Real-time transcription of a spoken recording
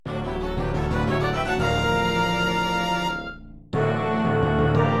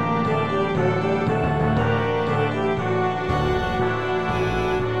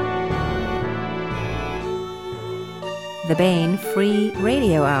the Baen Free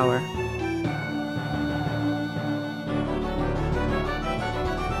Radio Hour.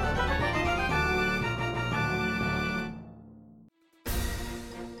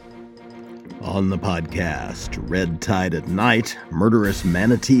 On the podcast, Red Tide at Night, Murderous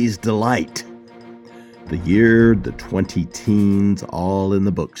Manatee's Delight. The year, the 20-teens, all in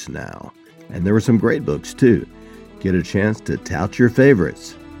the books now. And there were some great books, too. Get a chance to tout your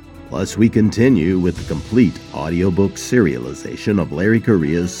favorites. Plus, we continue with the complete audiobook serialization of Larry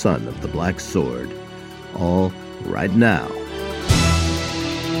Correia's Son of the Black Sword. All right now.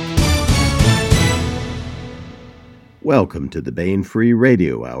 Welcome to the Baen Free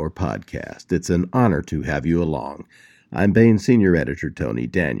Radio Hour podcast. It's an honor to have you along. I'm Baen Senior Editor Tony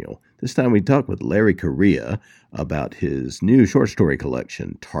Daniel. This time we talk with Larry Correia about his new short story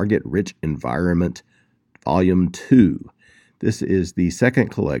collection, Target Rich Environment, Volume 2. This is the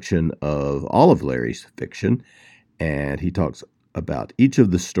second collection of all of Larry's fiction, and he talks about each of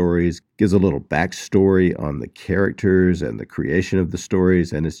the stories, gives a little backstory on the characters and the creation of the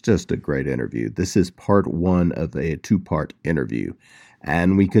stories, and it's just a great interview. This is part one of a two-part interview,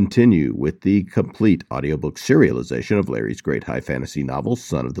 and we continue with the complete audiobook serialization of Larry's great high fantasy novel,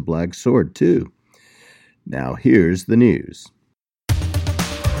 Son of the Black Sword, too. Now, here's the news.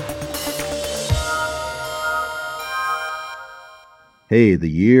 Hey, the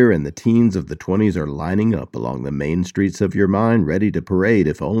year and the teens of the 20s are lining up along the main streets of your mind, ready to parade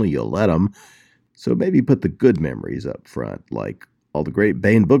if only you'll let them. So maybe put the good memories up front, like all the great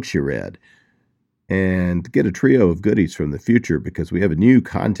Baen books you read. And get a trio of goodies from the future because we have a new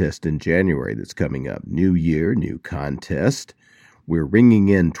contest in January that's coming up. New year, new contest. We're ringing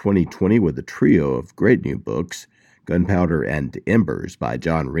in 2020 with a trio of great new books. Gunpowder and Embers by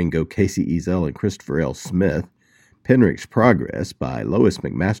John Ringo, Casey Eazell, and Christopher L. Smith. Penrick's Progress by Lois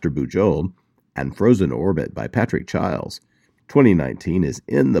McMaster Bujold, and Frozen Orbit by Patrick Childs. 2019 is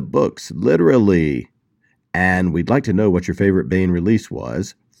in the books, literally. And we'd like to know what your favorite Baen release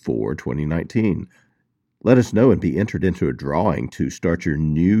was for 2019. Let us know and be entered into a drawing to start your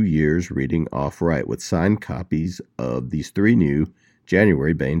New Year's reading off right with signed copies of these three new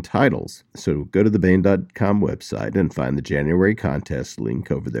January Baen titles. So go to the Baen.com website and find the January contest link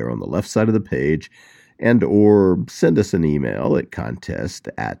over there on the left side of the page, and or send us an email at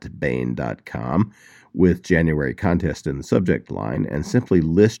contest@baen.com with January contest in the subject line, and simply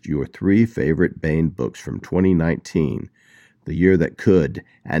list your three favorite Baen books from 2019, the year that could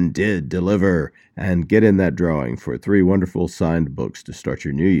and did deliver, and get in that drawing for three wonderful signed books to start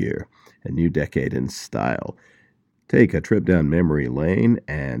your new year, a new decade in style. Take a trip down memory lane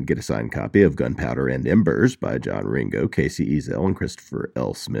and get a signed copy of Gunpowder and Embers by John Ringo, Casey Eazell, and Christopher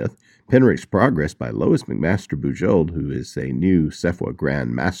L. Smith, Penrick's Progress by Lois McMaster Bujold, who is a new Sefwa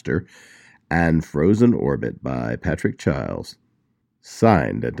Grand Master, and Frozen Orbit by Patrick Childs,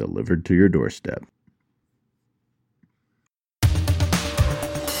 signed and delivered to your doorstep.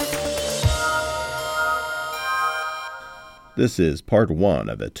 This is part one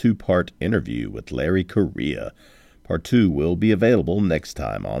of a two-part interview with Larry Correia. Part two will be available next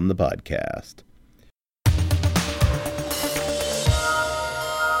time on the podcast.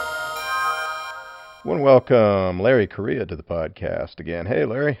 I want to welcome Larry Correia to the podcast again. Hey,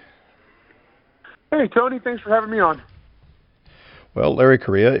 Larry. Hey, Tony. Thanks for having me on. Well, Larry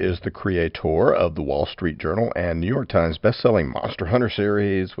Correia is the creator of the Wall Street Journal and New York Times best-selling Monster Hunter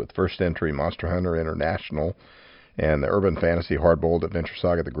series with first entry Monster Hunter International and the urban fantasy hardboiled adventure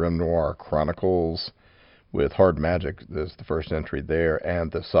saga The Grim Noir Chronicles with Hard Magic as the first entry there, and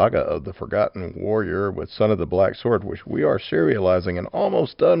the saga of the Forgotten Warrior with Son of the Black Sword, which we are serializing and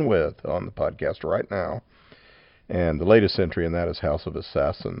almost done with on the podcast right now. And the latest entry in that is House of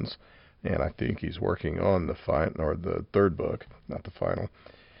Assassins, and I think he's working on the third book, not the final.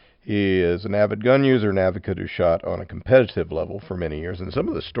 He is an avid gun user and advocate who shot on a competitive level for many years, and some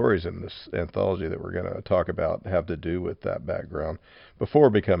of the stories in this anthology that we're going to talk about have to do with that background.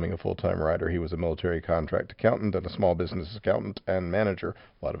 Before becoming a full-time writer, he was a military contract accountant and a small business accountant and manager.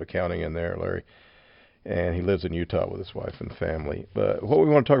 A lot of accounting in there, Larry. And he lives in Utah with his wife and family. But what we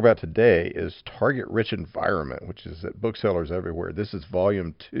want to talk about today is Target Rich Environment, which is at booksellers everywhere. This is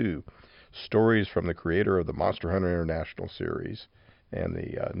Volume 2, stories from the creator of the Monster Hunter International series and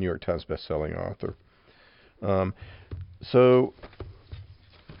the New York Times best-selling author.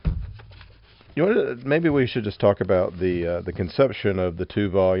 Maybe we should just talk about the conception of the two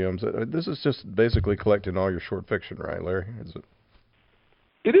volumes. This is just basically collecting all your short fiction, right, Larry? Is it?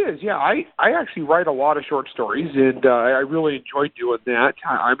 It is, yeah. I actually write a lot of short stories, and I really enjoy doing that.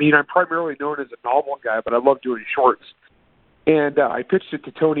 I mean, I'm primarily known as a novel guy, but I love doing shorts. And I pitched it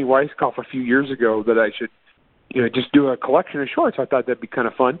to Tony Weisskopf a few years ago that I should just do a collection of shorts. I thought that'd be kind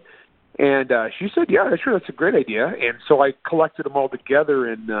of fun. And she said, yeah, sure, that's a great idea. And so I collected them all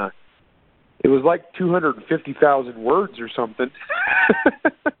together, and it was like 250,000 words or something.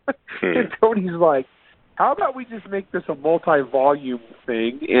 And Tony's like, how about we just make this a multi-volume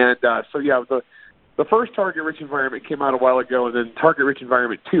thing? And so, yeah, the first Target Rich Environment came out a while ago, and then Target Rich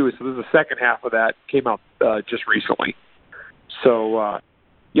Environment 2, so there's a second half of that, came out just recently. So,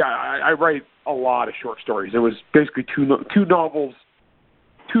 yeah, I write a lot of short stories. It was basically two novels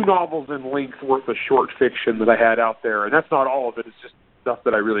in length worth of short fiction that I had out there, and that's not all of it. It's just stuff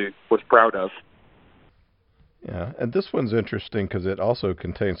that I really was proud of. Yeah, and this one's interesting because it also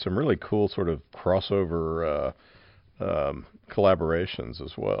contains some really cool sort of crossover collaborations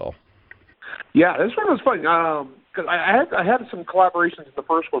as well. Yeah, this one was fun because I had some collaborations in the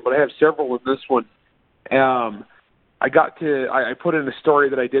first one, but I have several in this one. I put in a story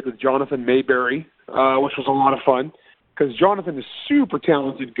that I did with Jonathan Mayberry, which was a lot of fun because Jonathan is a super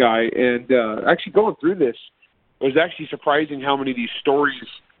talented guy, and actually going through this, it was actually surprising how many of these stories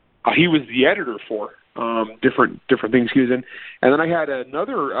he was the editor for, different things he was in. And then I had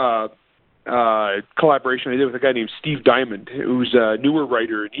another collaboration I did with a guy named Steve Diamond, who's a newer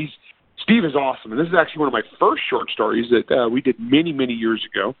writer, and Steve is awesome. And this is actually one of my first short stories that we did many, many years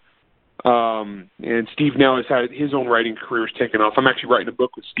ago. And Steve now has had his own writing career has taken off. I'm actually writing a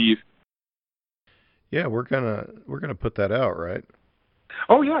book with Steve. Yeah, we're gonna put that out, right?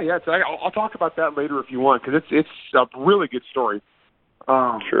 Oh yeah. I'll talk about that later if you want, because it's a really good story.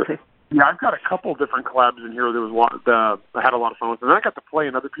 Sure. Yeah, I've got a couple different collabs in here. There was one I had a lot of fun with, and I got to play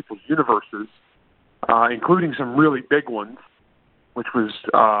in other people's universes, including some really big ones, which was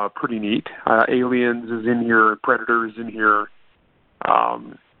pretty neat. Aliens is in here, Predator is in here. I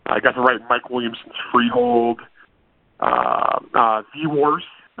got to write Mike Williamson's Freehold, V-Wars.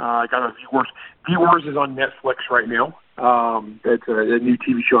 I got a V-Wars. V-Wars is on Netflix right now. It's a new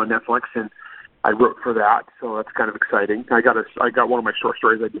TV show on Netflix, and I wrote for that, so that's kind of exciting. I got one of my short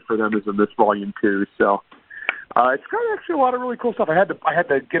stories I did for them is in this volume too. So it's got actually a lot of really cool stuff. I had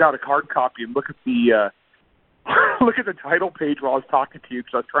to get out a card copy and look at the look at the title page while I was talking to you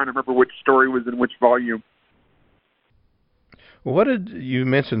because I was trying to remember which story was in which volume. What did you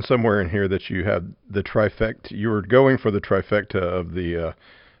mention somewhere in here that you had the trifecta? You were going for the trifecta of the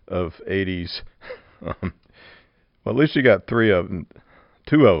of 80s. Well, at least you got two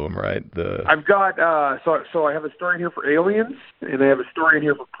of them, right? I've got so I have a story in here for Aliens, and I have a story in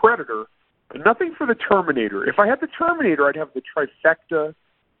here for Predator, but nothing for the Terminator. If I had the Terminator, I'd have the trifecta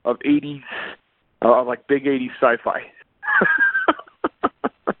of 80s, like big 80s sci-fi.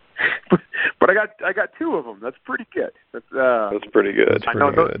 But I got two of them. That's pretty good. That's pretty good. That's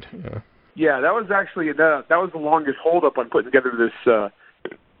pretty good. Yeah, that was actually that was the longest holdup on putting together this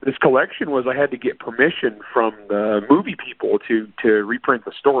collection. Was I had to get permission from the movie people to reprint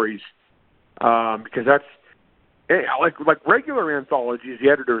the stories, because that's like regular anthologies.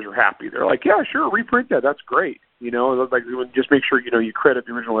 The editors are happy. They're like, yeah, sure, reprint that. That's great. Like just make sure you credit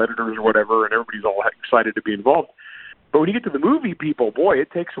the original editors or whatever, and everybody's all excited to be involved. But when you get to the movie people, boy,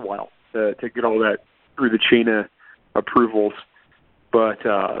 it takes a while to get all that through the chain of approvals. But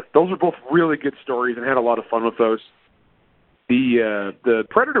those are both really good stories, and I had a lot of fun with those. The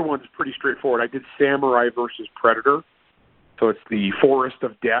Predator one's pretty straightforward. I did Samurai versus Predator, so it's the Forest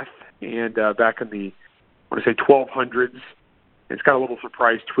of Death, and back in the, I want to say 1200s. It's got a little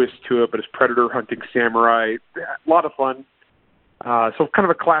surprise twist to it, but it's Predator hunting Samurai. A lot of fun. So kind of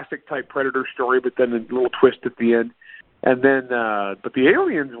a classic type Predator story, but then a little twist at the end. And then, but the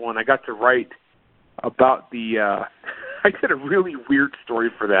Aliens one, I got to write about I did a really weird story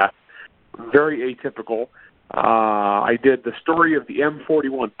for that. Very atypical. I did the story of the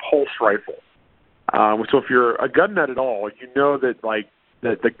M41 pulse rifle. So if you're a gun nut at all, you know that like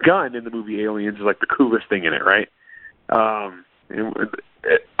the gun in the movie Aliens is like the coolest thing in it, right? And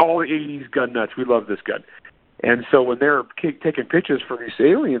all the 80s gun nuts, we love this gun. And so when they're taking pitches for these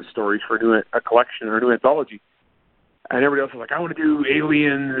alien stories for a collection or a new anthology, and everybody else is like, I want to do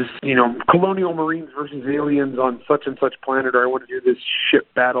aliens, colonial marines versus aliens on such and such planet, or I want to do this ship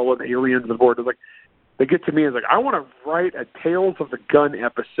battle with aliens aboard. It's like, they get to me and it's like, I want to write a Tales of the Gun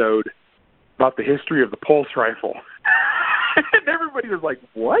episode about the history of the pulse rifle. And everybody was like,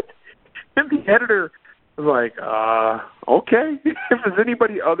 what? And the editor was like, okay. If there's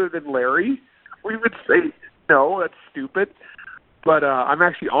anybody other than Larry, we would say, no, that's stupid. But I'm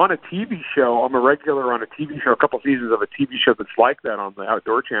actually on a TV show. I'm a regular on a TV show, a couple seasons of a TV show that's like that on the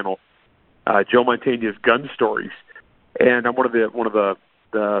Outdoor Channel, Joe Mantegna's Gun Stories, and I'm one of the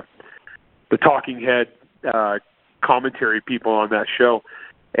talking head commentary people on that show.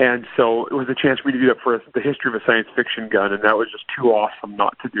 And so it was a chance for me to do that for the history of a science fiction gun, and that was just too awesome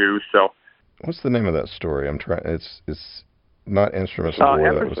not to do. So, what's the name of that story? I'm trying. It's not Instruments of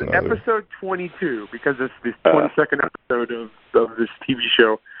War. That was another. Episode 22, because it's the 22nd episode of this TV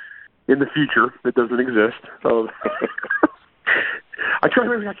show in the future that doesn't exist. So I can't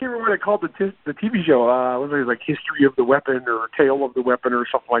remember what I called the TV show. Was it like History of the Weapon or Tale of the Weapon or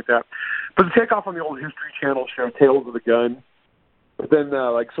something like that? But the takeoff on the old History Channel show, Tales of the Gun. But then,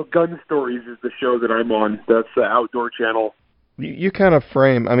 so Gun Stories is the show that I'm on. That's the Outdoor Channel. You kind of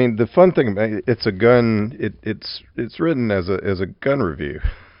frame. I mean, the fun thing about it's a gun. It's written as a gun review,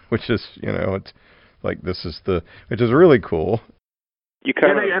 which is it's like which is really cool. You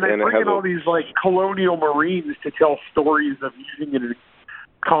kind and I bring in all these like colonial Marines to tell stories of using it in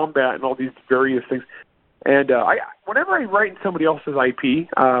combat and all these various things. And whenever I write in somebody else's IP,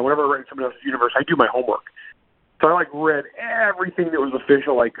 whenever I write in somebody else's universe, I do my homework. So I read everything that was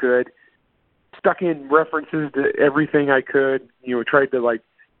official I could, stuck in references to everything I could, tried to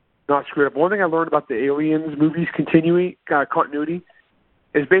not screw it up. One thing I learned about the Aliens movies continuity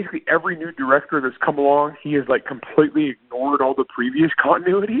is basically every new director that's come along, he has completely ignored all the previous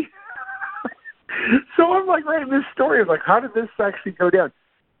continuity. So I'm writing this story. I'm how did this actually go down?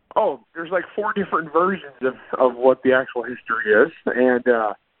 Oh, there's 4 different versions of what the actual history is, and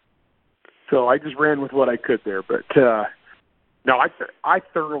so I just ran with what I could there. But no, I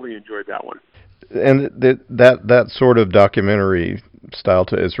thoroughly enjoyed that one. And that sort of documentary style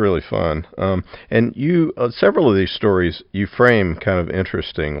is really fun. And you several of these stories you frame kind of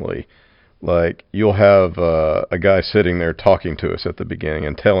interestingly. Like you'll have a guy sitting there talking to us at the beginning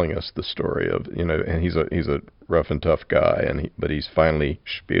and telling us the story of and he's a rough and tough guy, but he's finally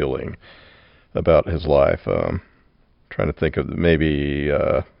spieling about his life. Trying to think of maybe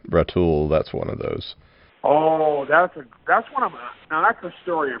Ratul. That's one of those. Oh, that's one of now that's a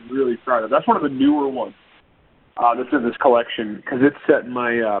story I'm really proud of. That's one of the newer ones that's in this collection because it's set in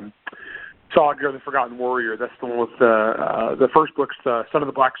my Saga of the Forgotten Warrior. That's the one with the first book's Son of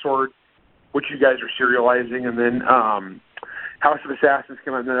the Black Sword, which you guys are serializing, and then House of Assassins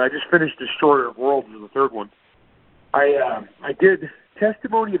came out, and then I just finished Destroyer of Worlds as the third one. I did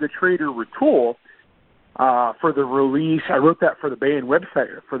Testimony of the Traitor Ratul for the release. I wrote that for the Bayan website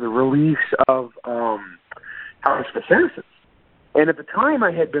for the release of House of Assassins. And at the time,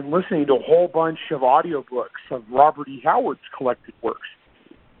 I had been listening to a whole bunch of audiobooks of Robert E. Howard's collected works.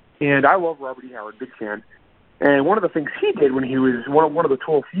 And I love Robert E. Howard, big fan. And one of the things he did when he was, one of the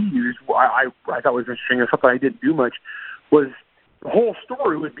tools he used, I thought was interesting, and something I didn't do much, was the whole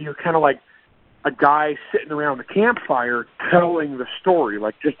story would be kind of like a guy sitting around the campfire telling the story.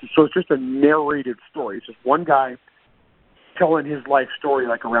 So it's just a narrated story. It's just one guy telling his life story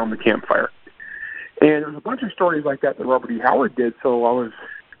around the campfire. And there's a bunch of stories like that Robert E. Howard did, so I was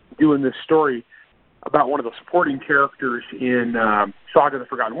doing this story about one of the supporting characters in Saga of the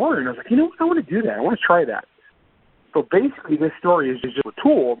Forgotten Warrior, and I was like, I want to do that. I want to try that. So basically this story is just a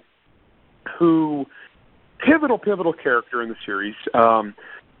tool who, pivotal character in the series,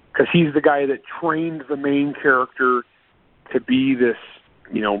 because he's the guy that trained the main character to be this,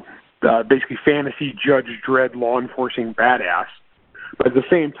 basically fantasy Judge Dredd law enforcing badass. But at the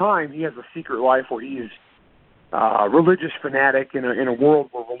same time, he has a secret life where he's a religious fanatic in a world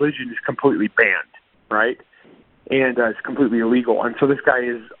where religion is completely banned, right? And it's completely illegal. And so this guy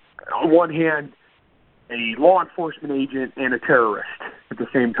is, on one hand, a law enforcement agent and a terrorist at the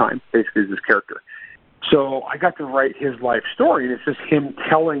same time, basically, as this character. So I got to write his life story, and it's just him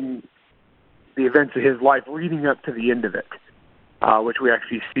telling the events of his life leading up to the end of it, which we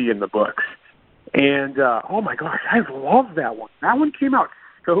actually see in the books. And, oh my gosh, I love that one. That one came out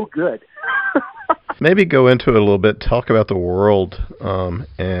so good. Maybe go into it a little bit, talk about the world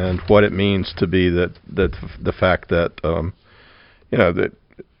and what it means to be that the fact that, that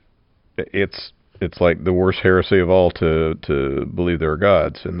it's like the worst heresy of all to believe there are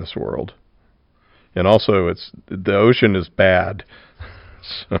gods in this world. And also, the ocean is bad.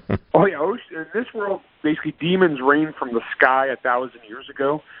 So. Oh, yeah, in this world, basically, demons rained from the sky 1,000 years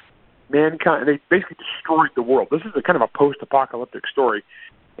ago. Mankind, they basically destroyed the world. This is a kind of a post-apocalyptic story.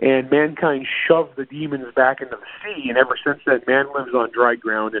 And mankind shoved the demons back into the sea, and ever since then, man lives on dry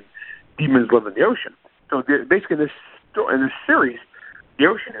ground, and demons live in the ocean. So basically, in this series, the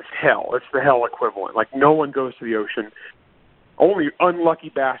ocean is hell. It's the hell equivalent. No one goes to the ocean. Only unlucky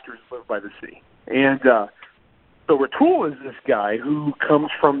bastards live by the sea. And so Ratul is this guy who comes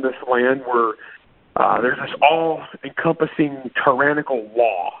from this land where there's this all-encompassing tyrannical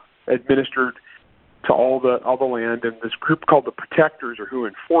law administered to all the land, and this group called the Protectors are who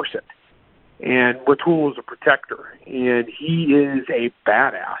enforce it. and Ratul is a protector, and he is a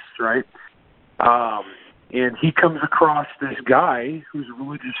badass, right? And he comes across this guy who's a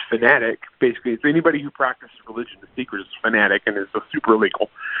religious fanatic. Basically, it's anybody who practices religion, the secret is a fanatic, and it's super illegal.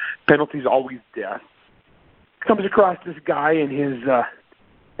 Penalty is always death. Comes across this guy in his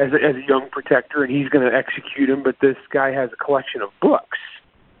as a young protector, and he's going to execute him. But this guy has a collection of books,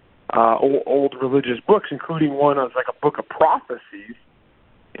 old religious books, including one that's like a book of prophecies,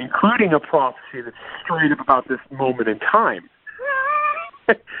 including a prophecy that's straight up about this moment in time,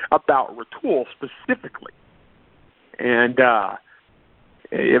 about Ratul specifically. And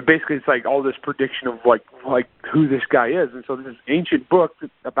basically, it's like all this prediction of like who this guy is. And so there's this ancient book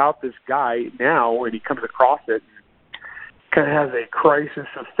about this guy now, and he comes across it and kind of has a crisis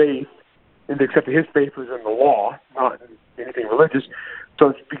of faith, and except that his faith was in the law, not in anything religious. So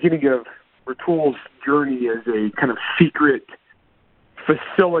it's the beginning of Ratul's journey as a kind of secret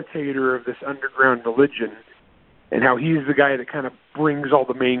facilitator of this underground religion, and how he's the guy that kind of brings all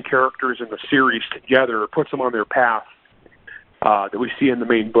the main characters in the series together, or puts them on their path that we see in the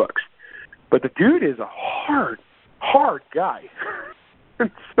main books. But the dude is a hard guy.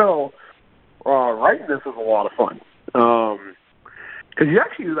 And so writing this was a lot of fun. Because he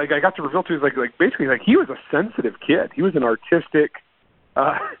actually, like, I got to reveal to him, basically, he was a sensitive kid. He was an artistic,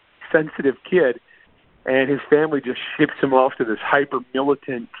 sensitive kid, and his family just ships him off to this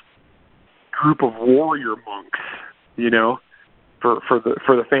hyper-militant group of warrior monks, for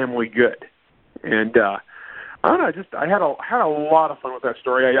the family good. And I don't know, I had a lot of fun with that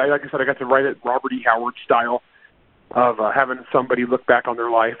story. Like I said, I got to write it Robert E. Howard style, of having somebody look back on their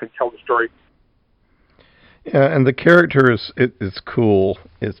life and tell the story. Yeah, and the character is cool.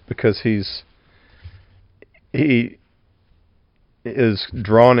 It's because he is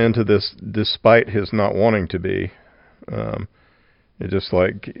drawn into this despite his not wanting to be. And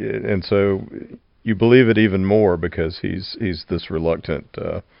so you believe it even more because he's this reluctant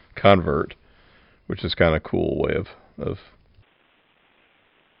convert, which is kind of a cool way of.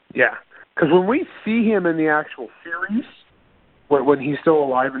 Yeah, because when we see him in the actual series, when he's still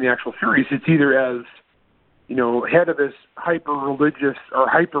alive in the actual series, it's either as head of this hyper-religious or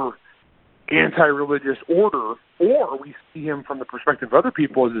hyper-anti-religious order, or we see him from the perspective of other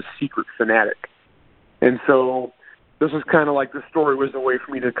people as a secret fanatic. And so this was kind of like the story was a way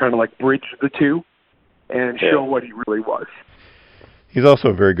for me to kind of like bridge the two and show what he really was. He's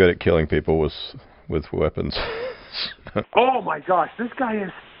also very good at killing people with weapons. Oh my gosh, this guy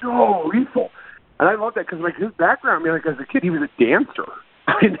is so lethal. And I love that because his background, as a kid, he was a dancer.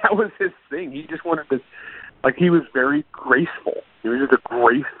 That was his thing. He just wanted to, he was very graceful. He was just a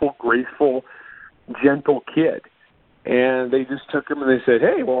graceful, gentle kid. And they just took him and they said,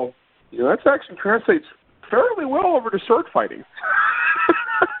 hey, well, that actually translates fairly well over to sword fighting.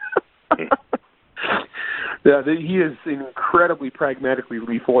 Yeah, he is an incredibly pragmatically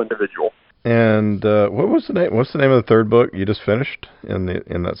lethal individual. And what was the name? What's the name of the third book you just finished in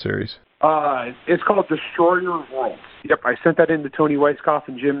that series? It's called Destroyer of Worlds. Yep, I sent that in to Tony Weisskopf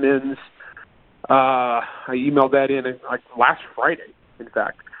and Jim Minns. I emailed that in last Friday, in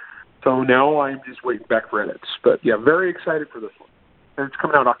fact. So now I'm just waiting back for edits. But yeah, very excited for this one. And it's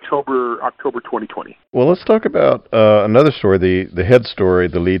coming out October 2020. Well, let's talk about another story. The head story,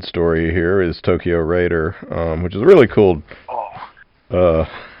 the lead story here is Tokyo Raider, which is really cool. Oh.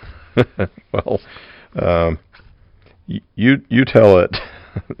 You tell it,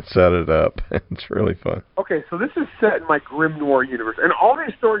 set it up. It's really fun. Okay, so this is set in my Grim Noir universe, and all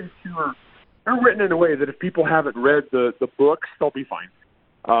these stories too are written in a way that if people haven't read the books, they'll be fine.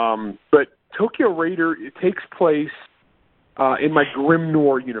 But Tokyo Raider, it takes place in my Grim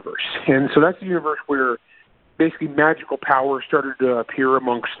Noir universe, and so that's the universe where basically magical powers started to appear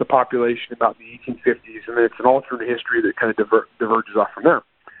amongst the population about the 1850s, and then it's an alternate history that kind of diverges off from there.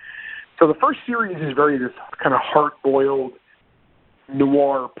 So the first series is this kind of hard-boiled,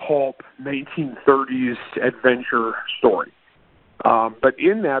 noir, pulp, 1930s adventure story. But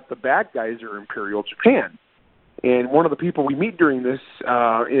in that, the bad guys are Imperial Japan. And one of the people we meet during this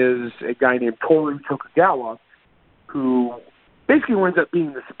is a guy named Toru Tokugawa, who basically winds up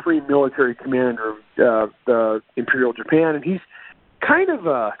being the supreme military commander of the Imperial Japan. And he's kind of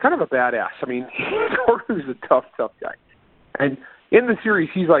a badass. I mean, Toru's a tough guy. And in the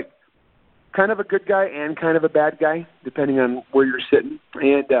series, he's kind of a good guy and kind of a bad guy, depending on where you're sitting.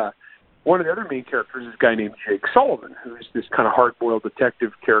 And one of the other main characters is a guy named Jake Sullivan, who is this kind of hard-boiled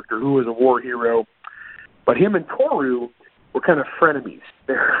detective character who was a war hero. But him and Toru were kind of frenemies.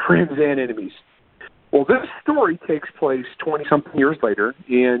 They're friends and enemies. Well, this story takes place 20-something years later,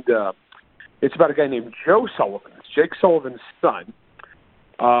 and it's about a guy named Joe Sullivan. It's Jake Sullivan's son.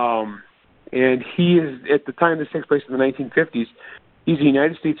 and he is, at the time this takes place in the 1950s, he's a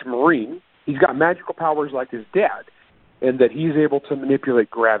United States Marine. He's got magical powers like his dad, and that he's able to manipulate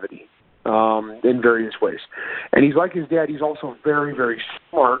gravity in various ways. And he's like his dad, he's also very, very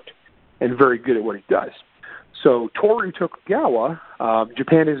smart and very good at what he does. So Toru Tokugawa,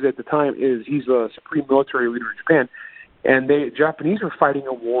 Japan is at the time, he's the supreme military leader of Japan, and the Japanese are fighting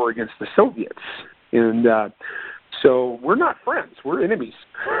a war against the Soviets. And so we're not friends, we're enemies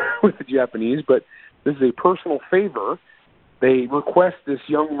with the Japanese, but this is a personal favor. They request this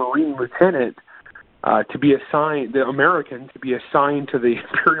young Marine lieutenant to be assigned, the American, to be assigned to the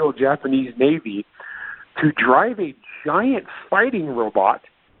Imperial Japanese Navy to drive a giant fighting robot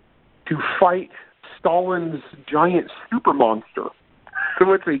to fight Stalin's giant super monster.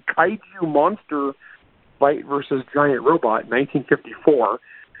 So it's a kaiju monster fight versus giant robot, 1954.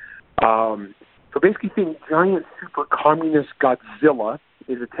 So basically, think giant super communist Godzilla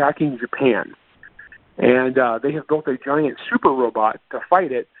is attacking Japan. And they have built a giant super robot to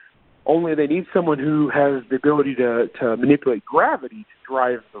fight it, only they need someone who has the ability to manipulate gravity to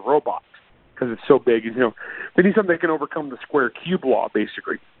drive the robot, because it's so big. You know, they need something that can overcome the square cube law,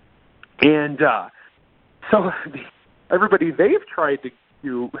 basically. And so everybody they've tried to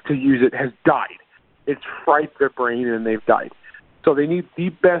use it has died. It's fried their brain, and they've died. So they need the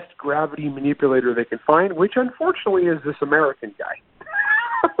best gravity manipulator they can find, which unfortunately is this American guy.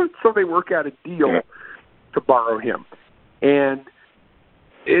 So they work out a deal to borrow him. And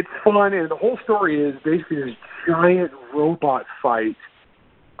it's fun, and the whole story is basically this giant robot fight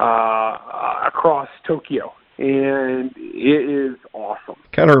across Tokyo. And it is awesome.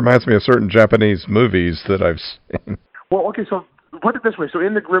 Kind of reminds me of certain Japanese movies that I've seen. Well, okay, so put it this way. So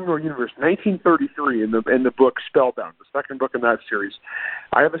in the Grimnor universe, 1933, in the book Spellbound, the second book in that series,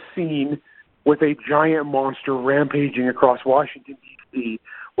 I have a scene with a giant monster rampaging across Washington, D.C.,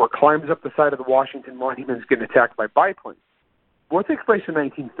 where it climbs up the side of the Washington Monument and is getting attacked by biplanes. What takes place in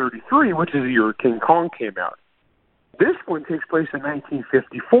 1933, which is the year King Kong came out. This one takes place in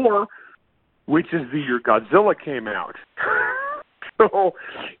 1954, which is the year Godzilla came out. So,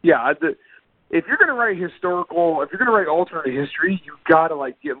 yeah, if you're going to write historical, if you're going to write alternate history, you've got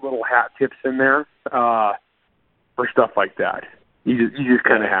to get little hat tips in there for stuff like that. You just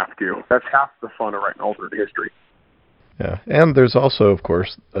kind of have to. That's half the fun of writing alternate history. Yeah, and there's also, of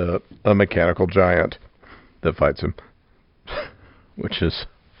course, a mechanical giant that fights him, which is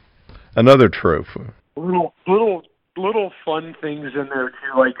another trope. Little fun things in there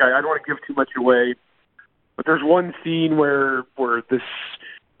too. I don't want to give too much away, but there's one scene where this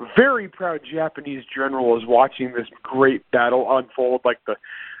very proud Japanese general is watching this great battle unfold, like the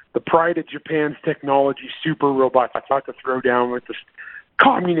pride of Japan's technology super robot about to throw down with this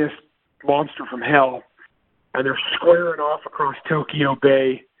communist monster from hell, and they're squaring off across Tokyo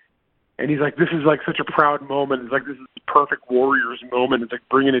Bay. And he's like, this is such a proud moment. It's this is the perfect warrior's moment. It's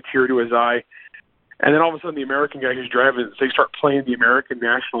bringing a tear to his eye. And then all of a sudden, the American guy who's driving, they start playing the American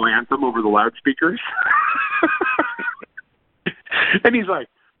national anthem over the loudspeakers. And he's like,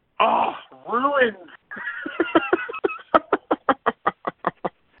 oh, ruined.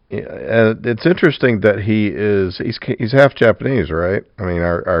 Yeah, it's interesting that he's half Japanese, right? I mean,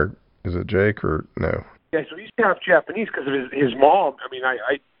 is it Jake or no? Yeah, so he's half Japanese because of his mom. I mean,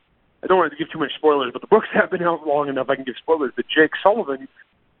 I don't want to give too much spoilers, but the books have been out long enough I can give spoilers. But Jake Sullivan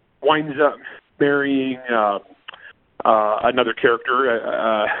winds up marrying another character,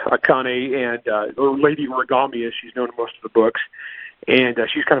 Akane, and or Lady Origami, as she's known in most of the books. And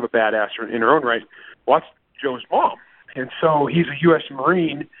she's kind of a badass in her own right. Well, that's Joe's mom. And so he's a U.S.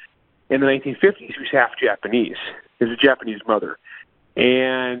 Marine in the 1950s who's half Japanese. His Japanese mother.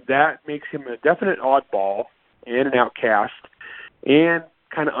 And that makes him a definite oddball and an outcast and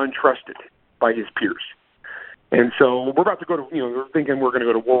kind of untrusted by his peers. And so we're about to go to, we're thinking we're going to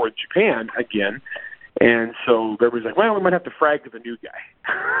go to war with Japan again. And so everybody's like, well, we might have to frag to the new guy.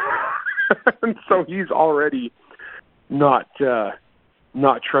 And so he's already not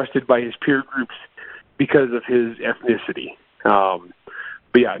trusted by his peer groups because of his ethnicity.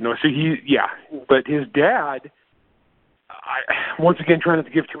 But his dad, once again, trying not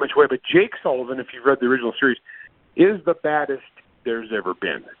to give too much away, but Jake Sullivan, if you've read the original series, is the baddest there's ever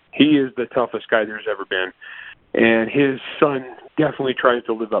been. He is the toughest guy there's ever been. And his son definitely tries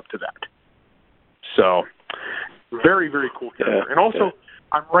to live up to that. So, very, very cool character. And also,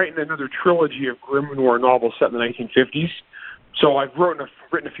 I'm writing another trilogy of grim noir novels set in the 1950s. So I've written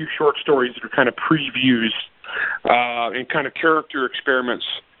a few short stories that are kind of previews and kind of character experiments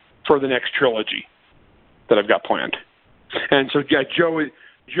for the next trilogy that I've got planned. And so, yeah, Joe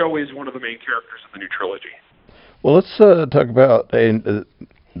is one of the main characters of the new trilogy. Well, let's talk about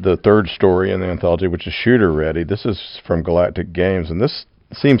the third story in the anthology, which is Shooter Ready. This is from Galactic Games, and this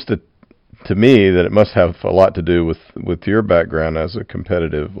seems to me that it must have a lot to do with your background as a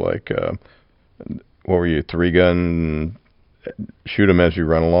competitive, like, what were you, 3-gun, shoot 'em as you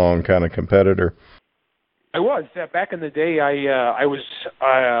run along kind of competitor? I was. Back in the day, I was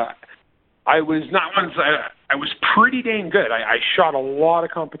not once. I was pretty dang good. I shot a lot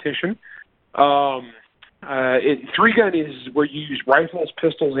of competition. 3-gun is where you use rifles,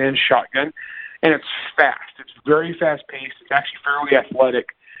 pistols, and shotgun, and it's fast. It's very fast-paced. It's actually fairly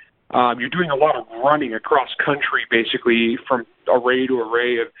athletic. You're doing a lot of running across country, basically, from array to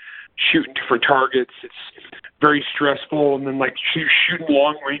array of shooting different targets. It's very stressful, and then, like, you're shooting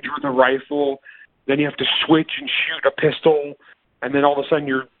long range with a rifle. Then you have to switch and shoot a pistol, and then all of a sudden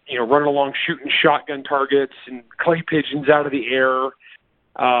you're running along shooting shotgun targets and clay pigeons out of the air.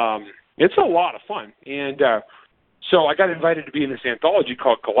 It's a lot of fun, and so I got invited to be in this anthology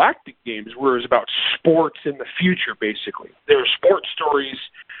called Galactic Games, where it's about sports in the future. Basically, there are sports stories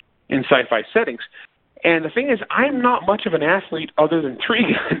in sci-fi settings. And the thing is, I'm not much of an athlete other than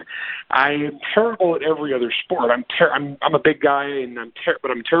 3-gun. I am terrible at every other sport. I'm a big guy, and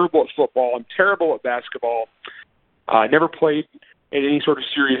but I'm terrible at football. I'm terrible at basketball. I never played at any sort of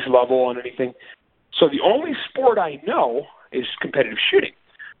serious level on anything. So the only sport I know is competitive shooting.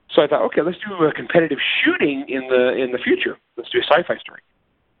 So I thought, okay, let's do a competitive shooting in the future. Let's do a sci-fi story.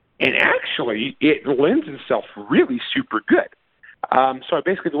 And actually, it lends itself really super good. So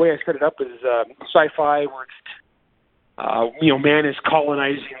basically the way I set it up is sci-fi, where it's, man is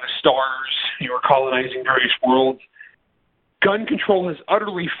colonizing the stars, or colonizing various worlds. Gun control has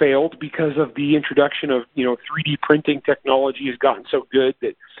utterly failed because of the introduction of, 3D printing technology has gotten so good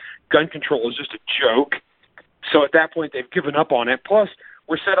that gun control is just a joke. So at that point, they've given up on it. Plus,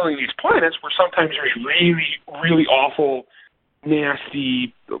 we're settling these planets where sometimes there's really, really awful,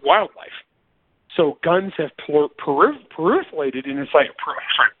 nasty wildlife. So guns have proliferated, and it's like,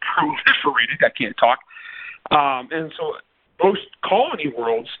 proliferated, I can't talk. And so most colony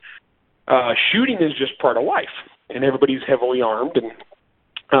worlds, shooting is just part of life, and everybody's heavily armed.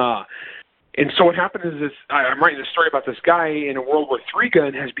 And so what happened is I'm writing this story about this guy in a world where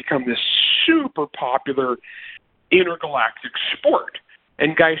 3-gun has become this super popular intergalactic sport.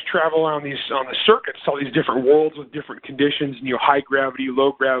 And guys travel on the circuits, all these different worlds with different conditions, and high gravity,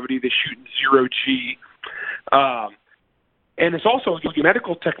 low gravity. They shoot in 0G, and it's also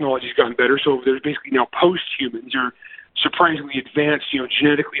medical technology's gotten better. So there's basically now post-humans or surprisingly advanced,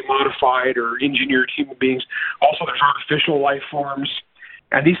 genetically modified or engineered human beings. Also, there's artificial life forms,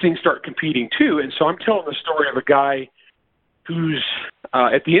 and these things start competing too. And so I'm telling the story of a guy who's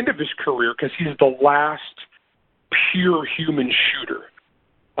at the end of his career, because he's the last pure human shooter.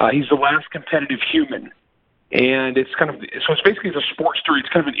 He's the last competitive human, and it's basically a sports story. It's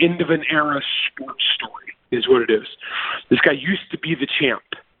kind of an end of an era sports story, is what it is. This guy used to be the champ,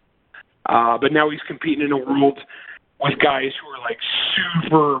 but now he's competing in a world with guys who are like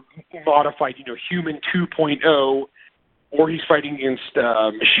super modified, human 2.0, or he's fighting against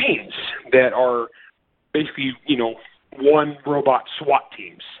machines that are basically, one robot SWAT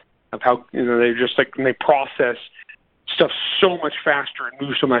teams of how they're just like, and they process stuff so much faster and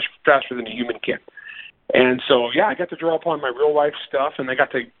move so much faster than a human can. And so, I got to draw upon my real life stuff, and I got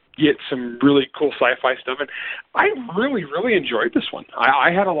to get some really cool sci-fi stuff. And I really, really enjoyed this one.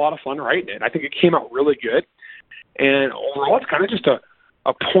 I had a lot of fun writing it. I think it came out really good. And overall, it's kind of just a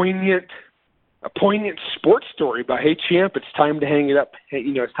poignant sports story about, hey, champ, it's time to hang it up. Hey,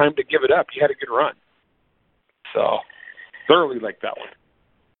 it's time to give it up. You had a good run. So, thoroughly liked that one.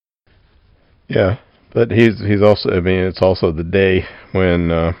 Yeah. But he's also, it's also the day when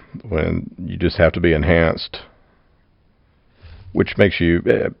you just have to be enhanced, which makes you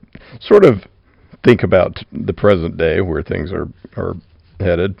sort of think about the present day where things are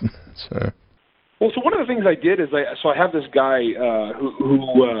headed. So one of the things I did is I have this guy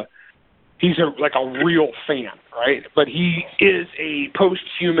who he's a real fan, right? But he is a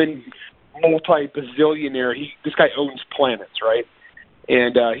post-human multi-bazillionaire. This guy owns planets, right?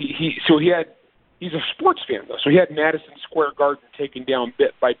 And he's a sports fan, though. So he had Madison Square Garden taken down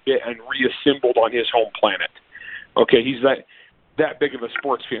bit by bit and reassembled on his home planet. Okay, he's that big of a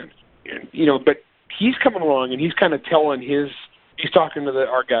sports fan. And, but he's coming along, and he's kind of telling he's talking to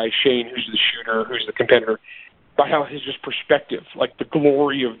our guy, Shane, who's the shooter, who's the competitor, about how his just perspective, like the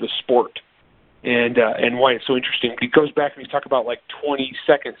glory of the sport, and why it's so interesting. He goes back and he's talking about,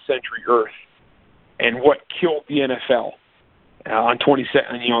 22nd century Earth and what killed the NFL. On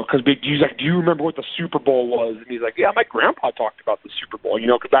 22nd, because he's like, do you remember what the Super Bowl was? And he's like, yeah, my grandpa talked about the Super Bowl,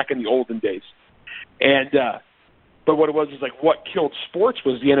 back in the olden days. And But what it was is like what killed sports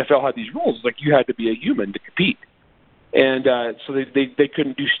was the NFL had these rules. Like you had to be a human to compete. And so they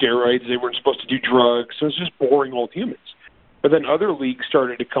couldn't do steroids. They weren't supposed to do drugs. So it was just boring old humans. But then other leagues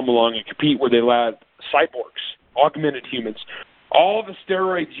started to come along and compete where they allowed cyborgs, augmented humans, all the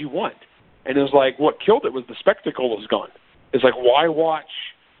steroids you want. And it was like what killed it was the spectacle was gone. It's like, why watch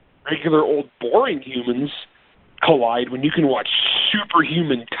regular old boring humans collide when you can watch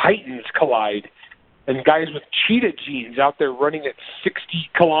superhuman titans collide and guys with cheetah genes out there running at 60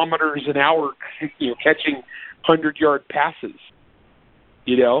 kilometers an hour, catching 100-yard passes,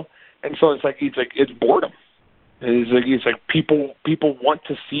 And so it's boredom. It's like people want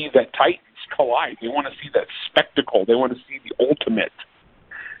to see that titans collide. They want to see that spectacle. They want to see the ultimate.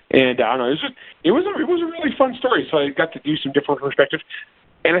 And I don't know. It was a really fun story. So I got to do some different perspectives,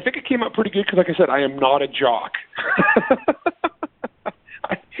 and I think it came out pretty good because, like I said, I am not a jock.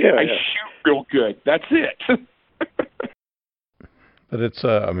 I shoot real good. That's it. But it's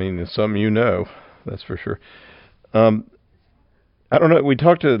it's something that's for sure. I don't know. We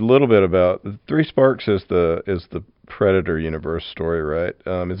talked a little bit about Three Sparks is the Predator universe story, right?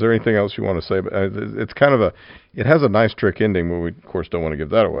 Is there anything else you want to say? It's kind of it has a nice trick ending, but we of course don't want to give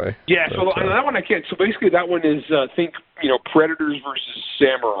that away. Yeah, so on that one I can't. So basically, that one is think Predators versus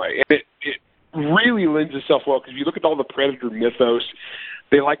Samurai, and it really lends itself well because if you look at all the Predator mythos,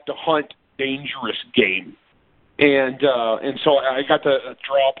 they like to hunt dangerous game, and so I got to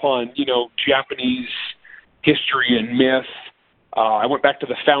draw upon Japanese history and myth. I went back to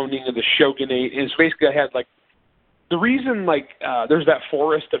the founding of the shogunate, and so basically I had the reason there's that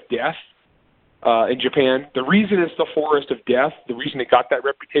forest of death in Japan. The reason it's the forest of death, the reason it got that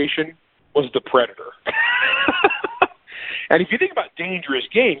reputation was the predator. And if you think about dangerous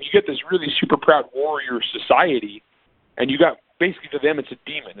game, you get this really super proud warrior society, and you got basically to them it's a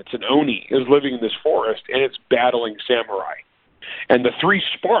demon, it's an oni is living in this forest, and it's battling samurai. And the three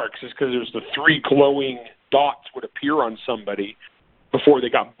sparks is because there's the three glowing dots would appear on somebody before they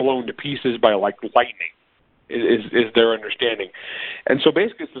got blown to pieces by lightning. Is their understanding. And so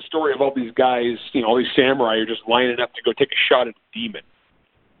basically it's the story of all these guys, all these samurai are just lining up to go take a shot at a demon.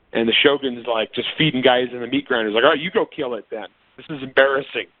 And the shogun's just feeding guys in the meat grinder. He's like, all right, you go kill it then. This is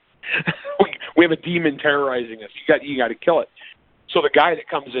embarrassing. we have a demon terrorizing us. You got to kill it. So the guy that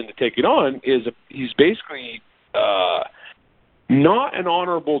comes in to take it on he's basically not an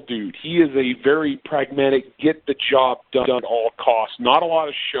honorable dude. He is a very pragmatic, get the job done at all costs, not a lot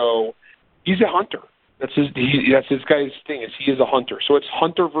of show. He's a hunter. That's his guy's thing. He is a hunter. So it's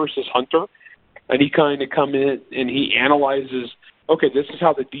hunter versus hunter, and he kind of come in and he analyzes. Okay, this is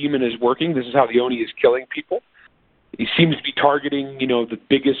how the demon is working. This is how the oni is killing people. He seems to be targeting, the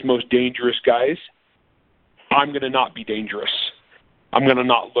biggest, most dangerous guys. I'm going to not be dangerous. I'm going to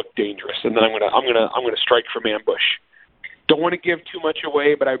not look dangerous, and then I'm going to strike from ambush. Don't want to give too much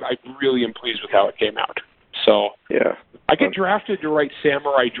away, but I really am pleased with how it came out. So yeah, I get drafted to write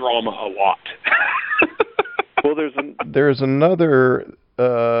samurai drama a lot. Well, there's another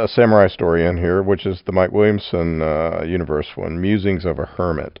samurai story in here, which is the Mike Williamson universe one, Musings of a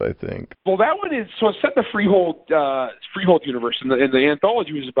Hermit, I think. Well, that one is it's set in the Freehold universe, and the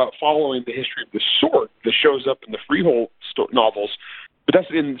anthology was about following the history of the sword that shows up in the Freehold novels, but that's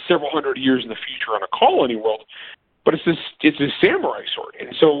in several hundred years in the future on a colony world. But it's a samurai sword,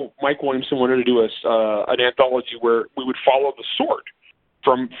 and so Mike Williamson wanted to do an anthology where we would follow the sword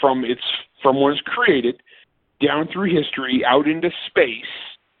from when it's created down through history out into space.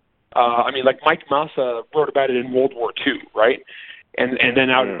 Mike Massa wrote about it in World War II, right? And then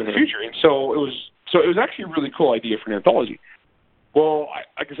out into the future, and so it was actually a really cool idea for an anthology. Well,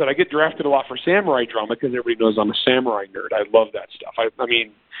 like I said, I get drafted a lot for samurai drama because everybody knows I'm a samurai nerd. I love that stuff.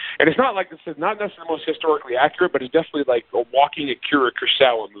 And it's not not necessarily the most historically accurate, but it's definitely like a walking Akira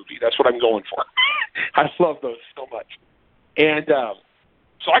Kurosawa movie. That's what I'm going for. I love those so much. And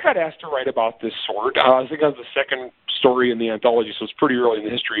so I got asked to write about this sword. I think that was the second story in the anthology, so it's pretty early in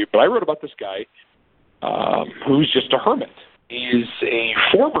the history. But I wrote about this guy who's just a hermit. He's a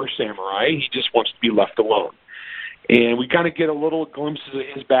former samurai. He just wants to be left alone. And we kind of get a little glimpses of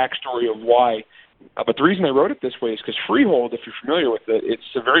his backstory of why. But the reason I wrote it this way is because Freehold, if you're familiar with it, it's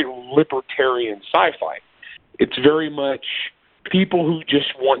a very libertarian sci-fi. It's very much people who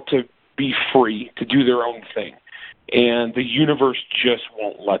just want to be free to do their own thing. And the universe just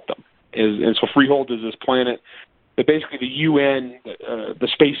won't let them. And so Freehold is this planet that basically the UN, the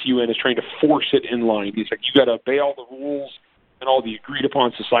space UN, is trying to force it in line. He's like, you got to obey all the rules and all the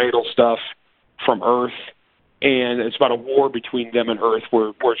agreed-upon societal stuff from Earth. And it's about a war between them and Earth where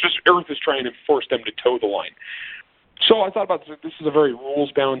it's just Earth is trying to force them to toe the line. So I thought about this is a very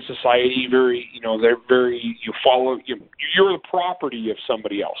rules-bound society. They're very you're the property of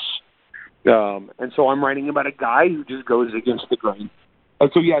somebody else. And so I'm writing about a guy who just goes against the grain. And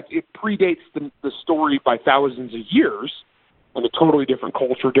so, yeah, it predates the story by thousands of years and a totally different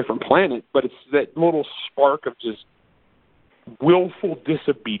culture, different planet, but it's that little spark of just willful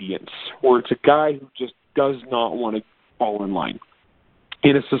disobedience where it's a guy who just does not want to fall in line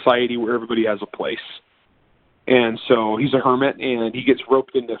in a society where everybody has a place. And so he's a hermit, and he gets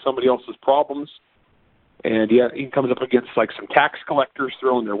roped into somebody else's problems, and he comes up against like some tax collectors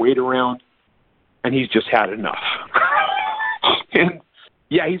throwing their weight around, and he's just had enough. And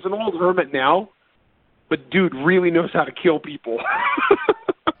yeah, he's an old hermit now, but dude really knows how to kill people.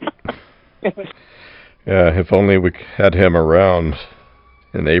 Yeah, if only we had him around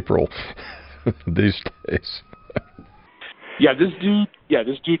in April these days. Yeah, this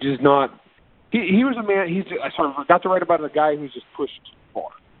dude is not. He was a man. I sort of got to write about a guy who's just pushed too far,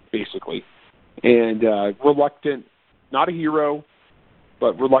 basically, and reluctant, not a hero,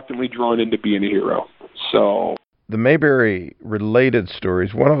 but reluctantly drawn into being a hero. So the Mayberry related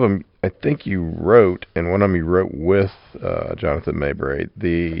stories. One of them, I think you wrote, and one of them you wrote with Jonathan Mayberry.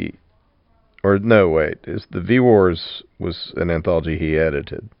 The V-Wars was an anthology he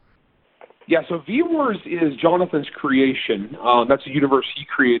edited. Yeah, so V-Wars is Jonathan's creation. That's a universe he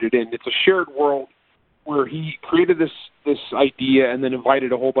created, and it's a shared world where he created this idea and then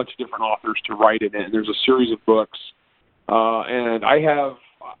invited a whole bunch of different authors to write in it. And there's a series of books, and I have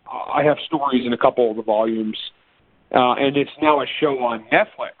stories in a couple of the volumes, and it's now a show on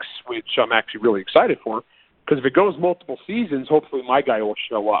Netflix, which I'm actually really excited for. Because if it goes multiple seasons, hopefully my guy will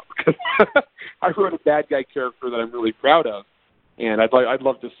show up. Because I wrote a bad guy character that I'm really proud of, and I'd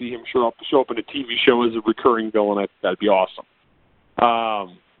love to see him show up in a TV show as a recurring villain. That'd be awesome.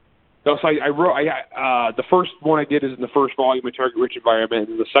 So I wrote. The first one I did is in the first volume of Target Rich Environment,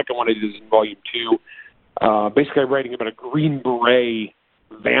 and the second one I did is in volume 2. Basically, I'm writing about a Green Beret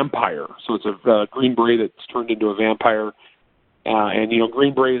vampire. So it's a Green Beret that's turned into a vampire. And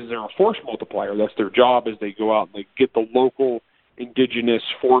Green Berets, they're a force multiplier. That's their job, is they go out and they get the local indigenous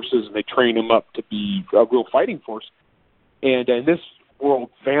forces and they train them up to be a real fighting force. And in this world,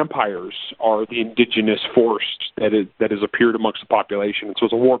 vampires are the indigenous force that has appeared amongst the population. And so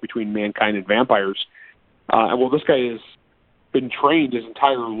it's a war between mankind and vampires. And this guy has been trained his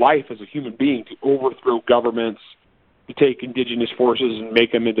entire life as a human being to overthrow governments, to take indigenous forces and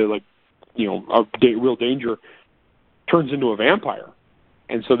make them into real danger. Turns into a vampire.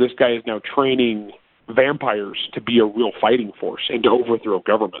 And so this guy is now training vampires to be a real fighting force and to overthrow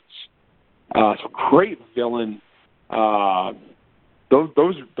governments. So great villain. Those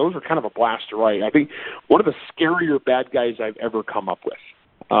are kind of a blast to write. I think one of the scarier bad guys I've ever come up with.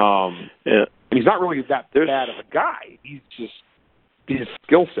 And he's not really that bad of a guy. He's just his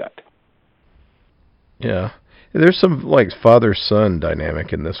skill set. Yeah. There's some father-son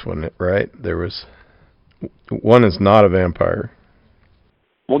dynamic in this one, right? One is not a vampire.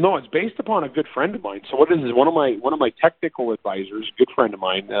 Well, no, it's based upon a good friend of mine. So what it is one of my technical advisors, a good friend of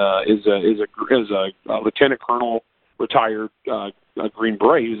mine, is a lieutenant colonel, retired Green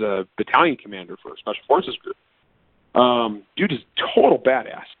Beret. He's a battalion commander for a special forces group. Dude is total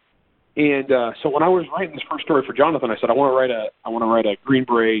badass. And so when I was writing this first story for Jonathan, I said I want to write a Green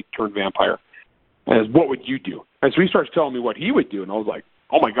Beret turned vampire. And what would you do? And so he starts telling me what he would do, and I was like,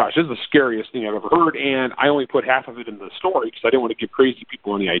 oh my gosh, this is the scariest thing I've ever heard, and I only put half of it into the story because I didn't want to give crazy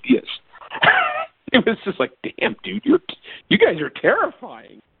people any ideas. It was just like, damn, dude, you guys are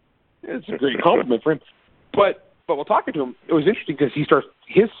terrifying. It's a great compliment for him. But while talking to him, it was interesting because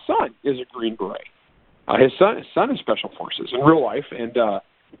his son is a Green Beret. His son is Special Forces in real life and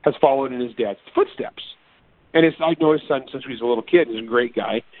has followed in his dad's footsteps. And I know his son since he was a little kid. He's a great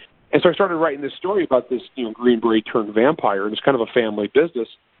guy. And so I started writing this story about this, Green Beret turned vampire, and it's kind of a family business.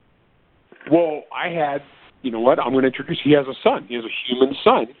 Well, I had, I'm going to introduce. He has a son. He has a human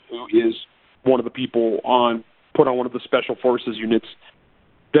son who is one of the people put on one of the special forces units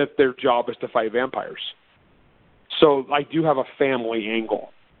that their job is to fight vampires. So I do have a family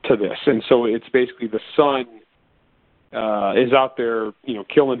angle to this, and so it's basically the son is out there,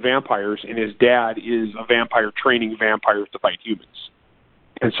 killing vampires, and his dad is a vampire training vampires to fight humans.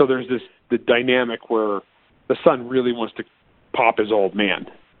 And so there's the dynamic where the son really wants to pop his old man.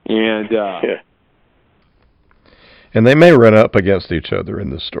 And and they may run up against each other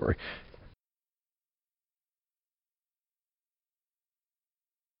in this story.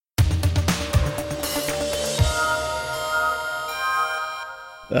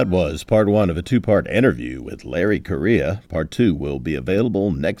 That was part 1 of a 2-part interview with Larry Correia. Part 2 will be available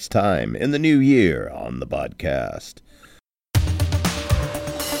next time in the new year on the podcast.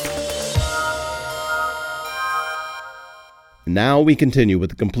 Now we continue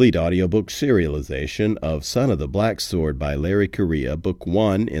with the complete audiobook serialization of Son of the Black Sword by Larry Correia, Book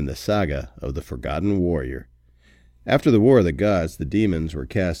 1 in the Saga of the Forgotten Warrior. After the War of the Gods, the demons were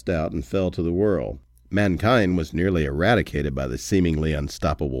cast out and fell to the world. Mankind was nearly eradicated by the seemingly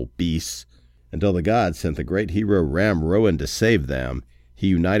unstoppable beasts, until the gods sent the great hero Ram Rowan to save them. He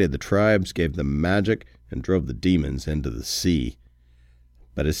united the tribes, gave them magic, and drove the demons into the sea.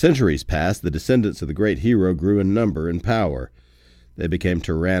 But as centuries passed, the descendants of the great hero grew in number and power. They became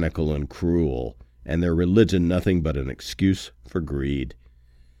tyrannical and cruel, and their religion nothing but an excuse for greed.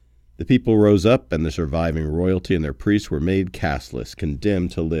 The people rose up, and the surviving royalty and their priests were made casteless,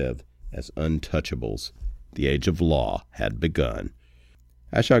 condemned to live as untouchables. The age of law had begun.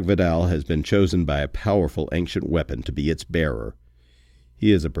 Ashok Vidal has been chosen by a powerful ancient weapon to be its bearer.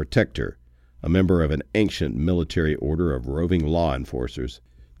 He is a protector, a member of an ancient military order of roving law enforcers.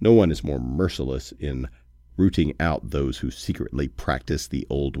 No one is more merciless in rooting out those who secretly practice the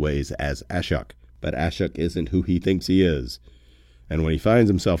old ways as Ashok. But Ashok isn't who he thinks he is. And when he finds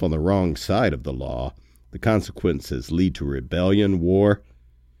himself on the wrong side of the law, the consequences lead to rebellion, war,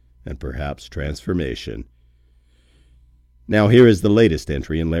 and perhaps transformation. Now here is the latest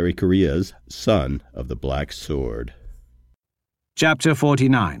entry in Larry Correia's Son of the Black Sword. Chapter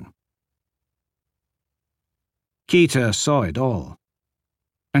 49. Keita saw it all,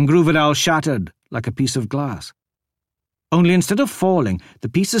 and Gruvadal shattered like a piece of glass. Only instead of falling, the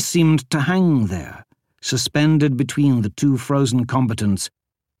pieces seemed to hang there, suspended between the two frozen combatants.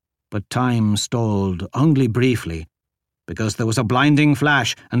 But time stalled only briefly, because there was a blinding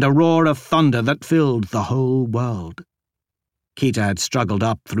flash and a roar of thunder that filled the whole world. Keita had struggled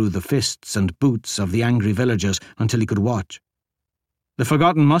up through the fists and boots of the angry villagers until he could watch. The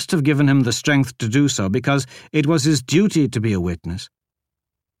Forgotten must have given him the strength to do so, because it was his duty to be a witness.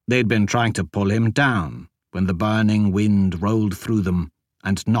 They'd been trying to pull him down when the burning wind rolled through them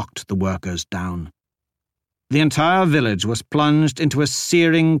and knocked the workers down. The entire village was plunged into a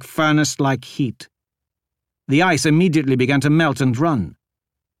searing, furnace-like heat. The ice immediately began to melt and run.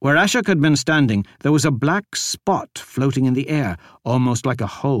 Where Ashok had been standing, there was a black spot floating in the air, almost like a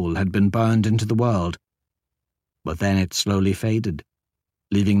hole had been burned into the world. But then it slowly faded,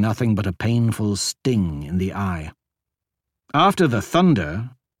 leaving nothing but a painful sting in the eye. After the thunder,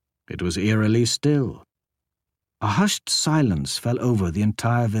 it was eerily still. A hushed silence fell over the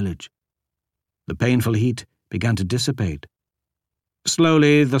entire village. The painful heat began to dissipate.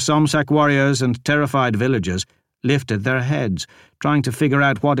 Slowly, the Somsak warriors and terrified villagers lifted their heads, trying to figure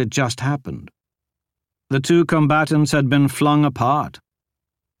out what had just happened. The two combatants had been flung apart.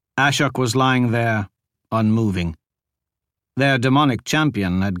 Ashok was lying there, unmoving. Their demonic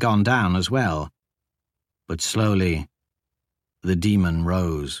champion had gone down as well. But slowly, the demon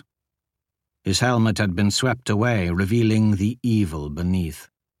rose. His helmet had been swept away, revealing the evil beneath.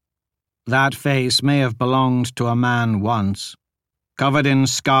 That face may have belonged to a man once, covered in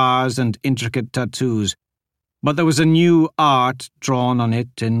scars and intricate tattoos, but there was a new art drawn on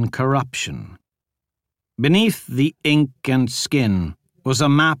it in corruption. Beneath the ink and skin was a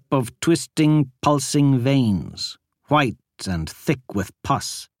map of twisting, pulsing veins, white and thick with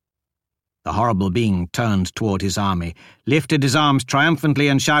pus. The horrible being turned toward his army, lifted his arms triumphantly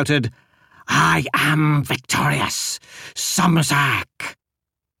and shouted, "I am victorious, Somsak!"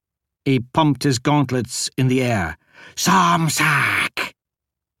 He pumped his gauntlets in the air. "Somsak!"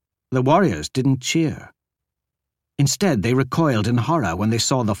 The warriors didn't cheer. Instead, they recoiled in horror when they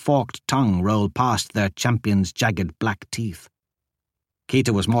saw the forked tongue roll past their champion's jagged black teeth.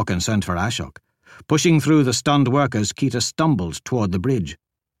 Keita was more concerned for Ashok. Pushing through the stunned workers, Keita stumbled toward the bridge.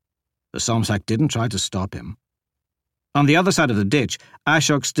 The Somsak didn't try to stop him. On the other side of the ditch,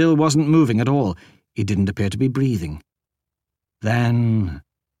 Ashok still wasn't moving at all. He didn't appear to be breathing. Then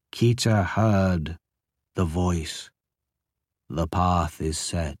Keita heard the voice. "The path is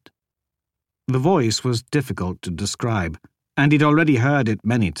set." The voice was difficult to describe, and he'd already heard it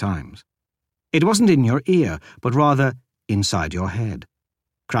many times. It wasn't in your ear, but rather inside your head,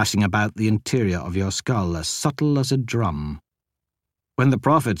 crashing about the interior of your skull, as subtle as a drum. When the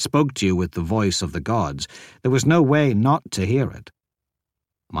prophet spoke to you with the voice of the gods, there was no way not to hear it.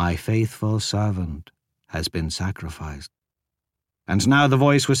 "My faithful servant has been sacrificed." And now the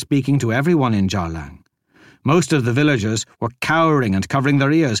voice was speaking to everyone in Jarlang. Most of the villagers were cowering and covering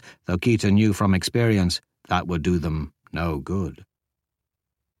their ears, though Keita knew from experience that would do them no good.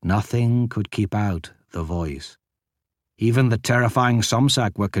 Nothing could keep out the voice. Even the terrifying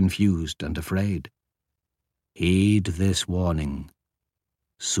Somsak were confused and afraid. Heed this warning.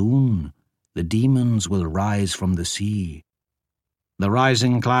 Soon the demons will rise from the sea. The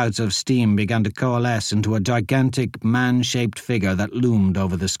rising clouds of steam began to coalesce into a gigantic man-shaped figure that loomed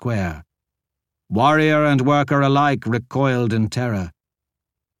over the square. Warrior and worker alike recoiled in terror.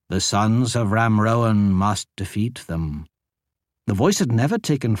 The sons of Ramrowan must defeat them. The voice had never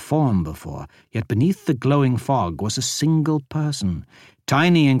taken form before, yet beneath the glowing fog was a single person,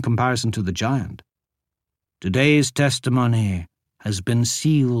 tiny in comparison to the giant. Today's testimony has been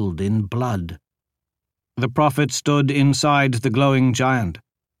sealed in blood. The prophet stood inside the glowing giant.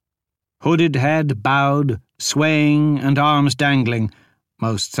 Hooded head bowed, swaying and arms dangling,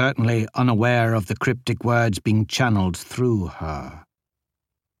 most certainly unaware of the cryptic words being channeled through her.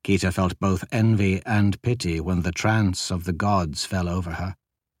 Kita felt both envy and pity when the trance of the gods fell over her.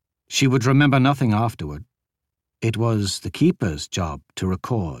 She would remember nothing afterward. It was the keeper's job to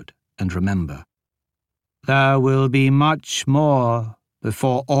record and remember. There will be much more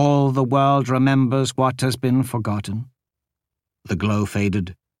before all the world remembers what has been forgotten. The glow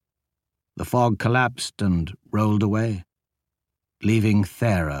faded. The fog collapsed and rolled away, leaving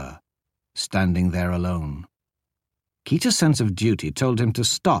Thera standing there alone. Kita's sense of duty told him to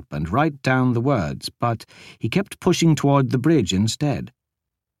stop and write down the words, but he kept pushing toward the bridge instead.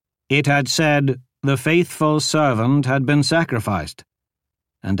 It had said, "The faithful servant had been sacrificed,"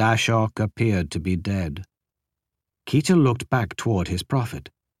 and Ashok appeared to be dead. Kita looked back toward his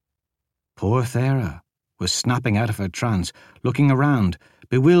prophet. Poor Thera was snapping out of her trance, looking around,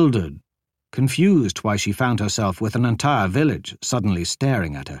 bewildered, confused why she found herself with an entire village suddenly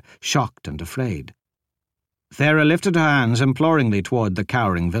staring at her, shocked and afraid. Thera lifted her hands imploringly toward the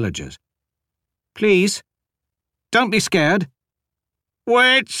cowering villagers. "Please, don't be scared."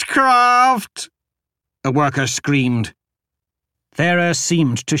 "Witchcraft!" a worker screamed. Thera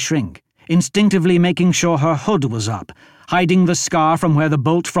seemed to shrink, instinctively making sure her hood was up, hiding the scar from where the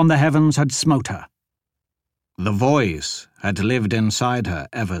bolt from the heavens had smote her. The voice had lived inside her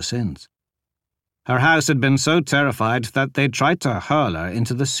ever since. Her house had been so terrified that they'd tried to hurl her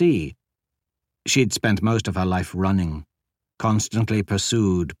into the sea. She'd spent most of her life running, constantly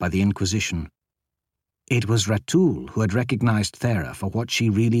pursued by the Inquisition. It was Ratul who had recognized Thera for what she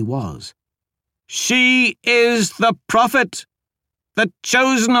really was. "She is the prophet! The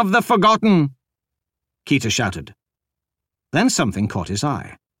chosen of the forgotten!" Kita shouted. Then something caught his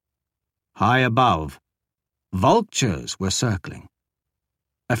eye. High above, vultures were circling.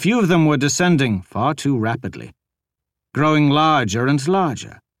 A few of them were descending far too rapidly, growing larger and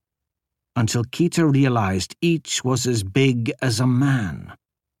larger, until Kita realized each was as big as a man.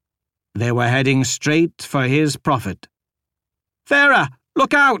 They were heading straight for his prophet. "Thera,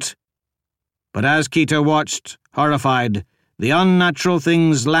 look out!" But as Kita watched, horrified, the unnatural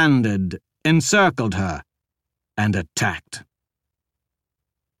things landed, encircled her, and attacked.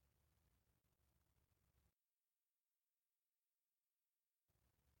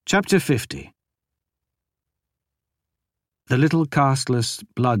 Chapter 50. The little casteless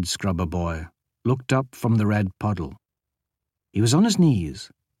blood-scrubber boy looked up from the red puddle. He was on his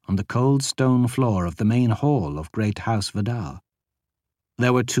knees, on the cold stone floor of the main hall of Great House Vidal.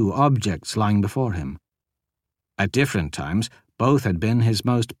 There were two objects lying before him. At different times, both had been his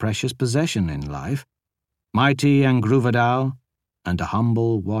most precious possession in life, mighty Angruvidal and a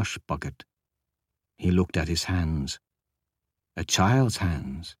humble wash bucket. He looked at his hands. A child's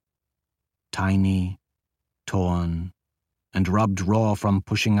hands. Tiny, torn, and rubbed raw from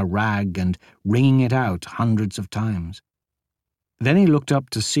pushing a rag and wringing it out hundreds of times. Then he looked up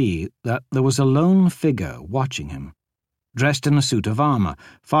to see that there was a lone figure watching him, dressed in a suit of armor,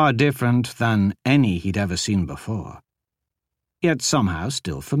 far different than any he'd ever seen before, yet somehow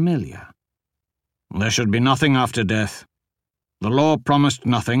still familiar. "There should be nothing after death. The law promised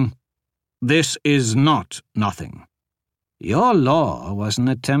nothing. This is not nothing. Your law was an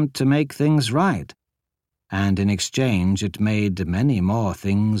attempt to make things right, and in exchange it made many more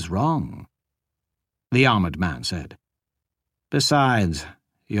things wrong," the armored man said. "Besides,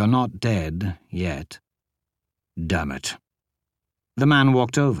 you're not dead yet." "Damn it." The man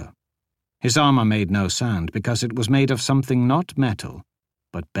walked over. His armor made no sound because it was made of something not metal,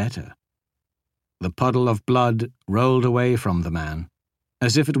 but better. The puddle of blood rolled away from the man,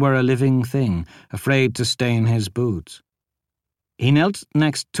 as if it were a living thing, afraid to stain his boots. He knelt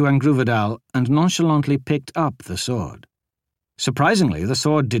next to Angruvidal and nonchalantly picked up the sword. Surprisingly, the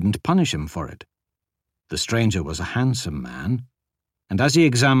sword didn't punish him for it. The stranger was a handsome man, and as he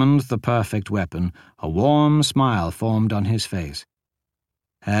examined the perfect weapon, a warm smile formed on his face.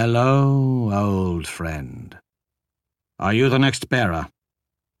 "Hello, old friend. Are you the next bearer?"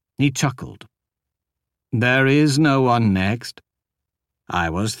 He chuckled. "There is no one next. I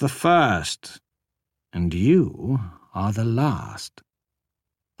was the first, and you are the last."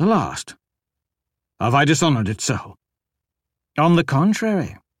 The last? Have I dishonoured it so? On the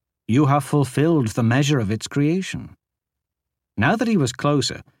contrary, you have fulfilled the measure of its creation. Now that he was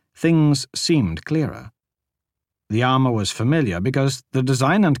closer, things seemed clearer. The armour was familiar because the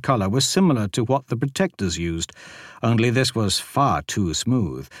design and colour were similar to what the protectors used, only this was far too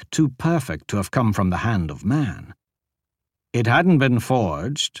smooth, too perfect to have come from the hand of man. It hadn't been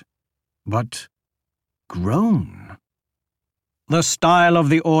forged, but grown. The style of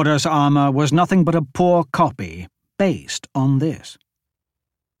the Order's armour was nothing but a poor copy, based on this.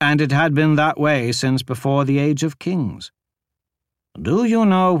 And it had been that way since before the Age of Kings. Do you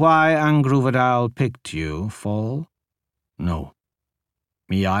know why Angruvedal picked you, Fall? No.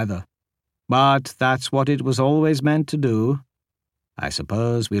 Me either. But that's what it was always meant to do. I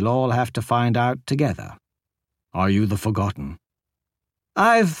suppose we'll all have to find out together. Are you the Forgotten?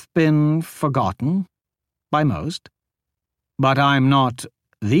 I've been forgotten, by most. But I'm not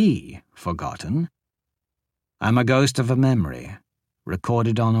the Forgotten. I'm a ghost of a memory,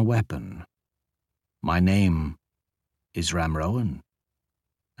 recorded on a weapon. My name is Ramrowan,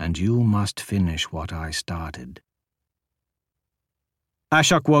 and you must finish what I started.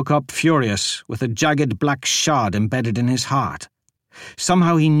 Ashok woke up furious, with a jagged black shard embedded in his heart.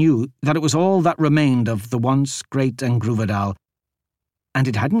 Somehow he knew that it was all that remained of the once great Angruvedal, and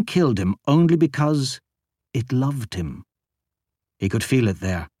it hadn't killed him only because it loved him. He could feel it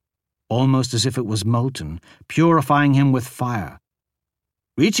there, almost as if it was molten, purifying him with fire.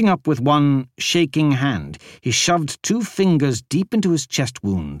 Reaching up with one shaking hand, he shoved 2 fingers deep into his chest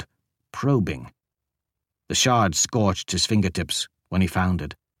wound, probing. The shard scorched his fingertips when he found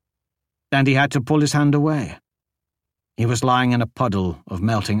it, and he had to pull his hand away. He was lying in a puddle of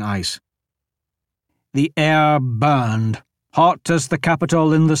melting ice. The air burned, hot as the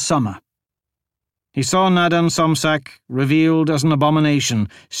capital in the summer. He saw Nadan Somsak, revealed as an abomination,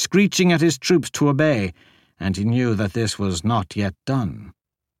 screeching at his troops to obey, and he knew that this was not yet done.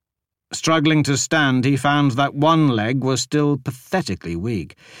 Struggling to stand, he found that one leg was still pathetically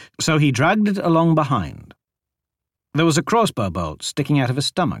weak, so he dragged it along behind. There was a crossbow bolt sticking out of his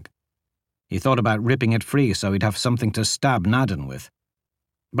stomach. He thought about ripping it free so he'd have something to stab Nadan with.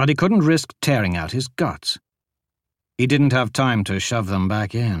 But he couldn't risk tearing out his guts. He didn't have time to shove them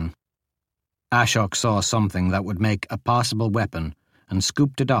back in. Ashok saw something that would make a passable weapon and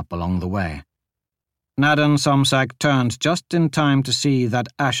scooped it up along the way. Nadan Somsak turned just in time to see that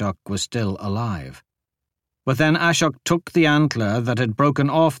Ashok was still alive. But then Ashok took the antler that had broken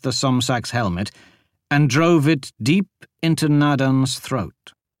off the Somsak's helmet and drove it deep into Nadan's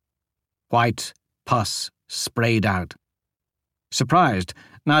throat. White pus sprayed out. Surprised,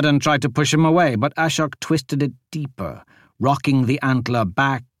 Nadan tried to push him away, but Ashok twisted it deeper, rocking the antler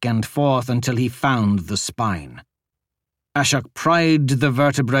back and forth until he found the spine. Ashok pried the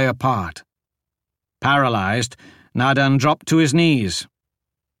vertebrae apart. Paralyzed, Nadan dropped to his knees.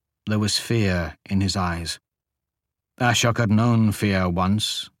 There was fear in his eyes. Ashok had known fear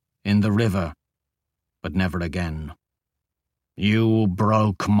once, in the river, but never again. You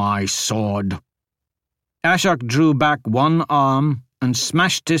broke my sword. Ashok drew back one arm and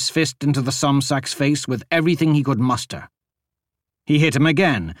smashed his fist into the Somsak's face with everything he could muster. He hit him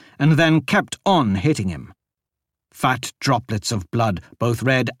again, and then kept on hitting him. Fat droplets of blood, both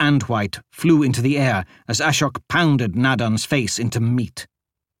red and white, flew into the air as Ashok pounded Nadan's face into meat.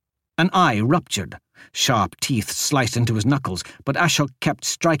 An eye ruptured. Sharp teeth sliced into his knuckles, but Ashok kept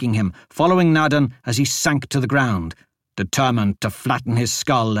striking him, following Nadan as he sank to the ground, determined to flatten his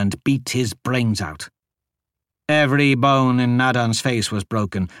skull and beat his brains out. Every bone in Nadan's face was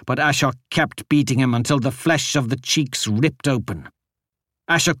broken, but Ashok kept beating him until the flesh of the cheeks ripped open.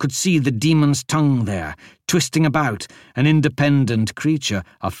 Ashok could see the demon's tongue there, twisting about, an independent creature,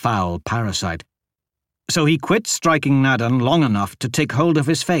 a foul parasite. So he quit striking Nadan long enough to take hold of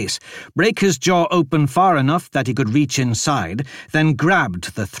his face, break his jaw open far enough that he could reach inside, then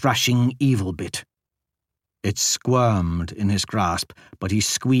grabbed the thrashing evil bit. It squirmed in his grasp, but he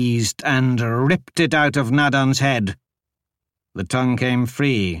squeezed and ripped it out of Nadan's head. The tongue came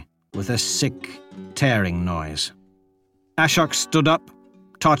free, with a sick, tearing noise. Ashok stood up,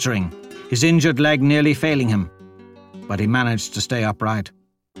 tottering, his injured leg nearly failing him, but he managed to stay upright.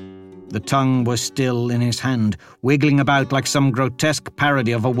 The tongue was still in his hand, wiggling about like some grotesque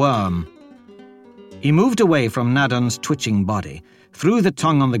parody of a worm. He moved away from Nadan's twitching body, threw the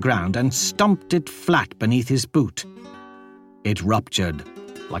tongue on the ground and stumped it flat beneath his boot. It ruptured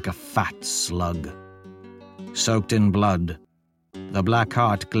like a fat slug. Soaked in blood, the black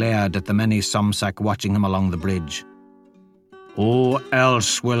heart glared at the many Somsak watching him along the bridge. Who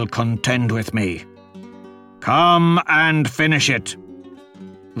else will contend with me? Come and finish it.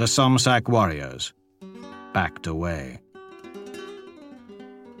 the Somsack warriors backed away.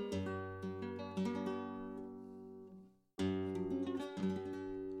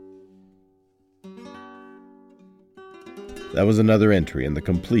 That was another entry in the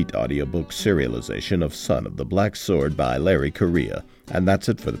complete audiobook serialization of Son of the Black Sword by Larry Correia. And that's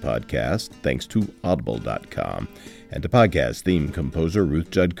it for the podcast, thanks to Audible.com and to podcast theme composer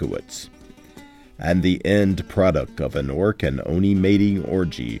Ruth Judkowitz. And the end product of an orc and oni mating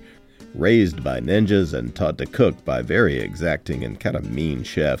orgy, raised by ninjas and taught to cook by very exacting and kind of mean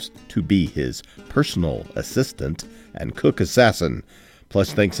chefs to be his personal assistant and cook assassin.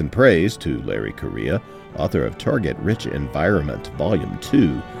 Plus thanks and praise to Larry Correia, author of Target Rich Environment, Volume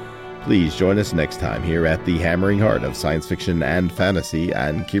 2. Please join us next time here at the hammering heart of science fiction and fantasy,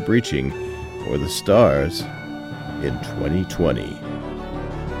 and keep reaching for the stars in 2020.